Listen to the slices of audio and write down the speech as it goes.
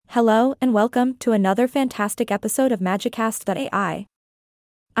Hello and welcome to another fantastic episode of Magicast.ai.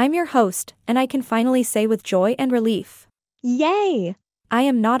 I'm your host, and I can finally say with joy and relief, Yay! I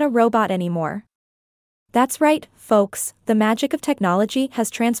am not a robot anymore. That's right, folks, the magic of technology has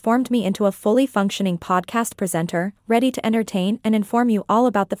transformed me into a fully functioning podcast presenter, ready to entertain and inform you all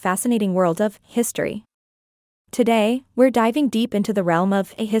about the fascinating world of history. Today, we're diving deep into the realm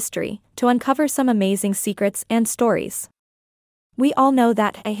of history to uncover some amazing secrets and stories. We all know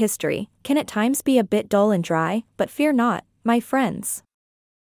that history can at times be a bit dull and dry, but fear not, my friends.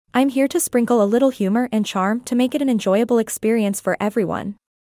 I'm here to sprinkle a little humor and charm to make it an enjoyable experience for everyone.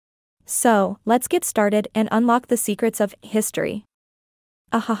 So, let's get started and unlock the secrets of history.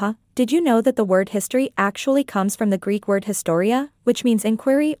 Did you know that the word history actually comes from the Greek word historia, which means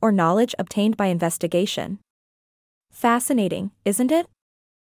inquiry or knowledge obtained by investigation? Fascinating, isn't it?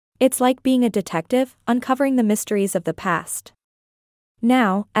 It's like being a detective, uncovering the mysteries of the past.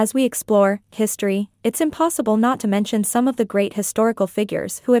 Now, as we explore history, it's impossible not to mention some of the great historical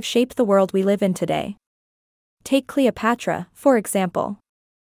figures who have shaped the world we live in today. Take Cleopatra, for example.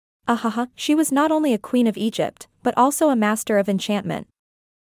 She was not only a queen of Egypt, but also a master of enchantment.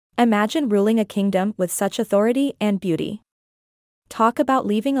 Imagine ruling a kingdom with such authority and beauty. Talk about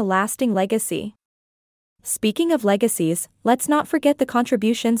leaving a lasting legacy. Speaking of legacies, let's not forget the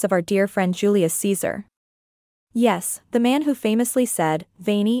contributions of our dear friend Julius Caesar. Yes, the man who famously said,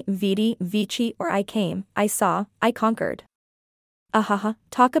 Veni, Vidi, Vici, or I came, I saw, I conquered.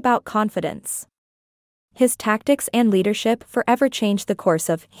 Talk about confidence. His tactics and leadership forever changed the course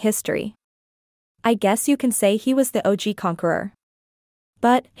of history. I guess you can say he was the OG conqueror.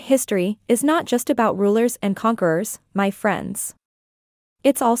 But history is not just about rulers and conquerors, my friends.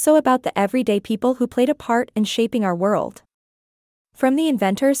 It's also about the everyday people who played a part in shaping our world. From the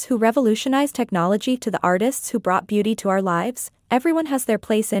inventors who revolutionized technology to the artists who brought beauty to our lives, everyone has their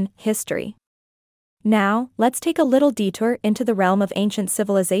place in history. Now, let's take a little detour into the realm of ancient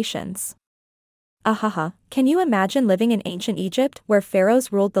civilizations. Can you imagine living in ancient Egypt where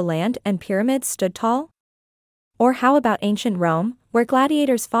pharaohs ruled the land and pyramids stood tall? Or how about ancient Rome, where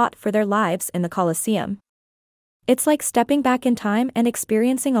gladiators fought for their lives in the Colosseum? It's like stepping back in time and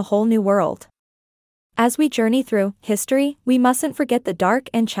experiencing a whole new world. As we journey through history, we mustn't forget the dark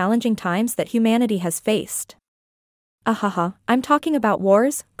and challenging times that humanity has faced. I'm talking about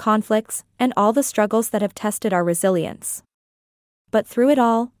wars, conflicts, and all the struggles that have tested our resilience. But through it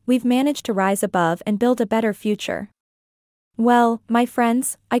all, we've managed to rise above and build a better future. Well, my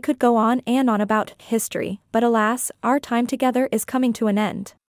friends, I could go on and on about history, but alas, our time together is coming to an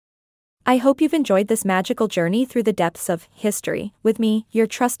end. I hope you've enjoyed this magical journey through the depths of history, with me, your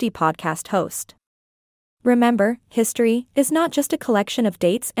trusty podcast host. Remember, history is not just a collection of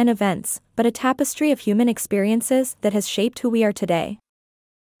dates and events, but a tapestry of human experiences that has shaped who we are today.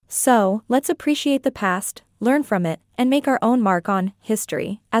 So, let's appreciate the past, learn from it, and make our own mark on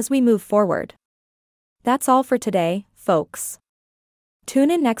history as we move forward. That's all for today, folks. Tune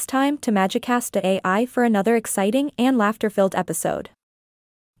in next time to Magicast.ai for another exciting and laughter-filled episode.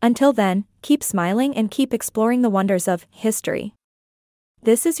 Until then, keep smiling and keep exploring the wonders of history.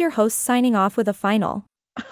 This is your host signing off with a final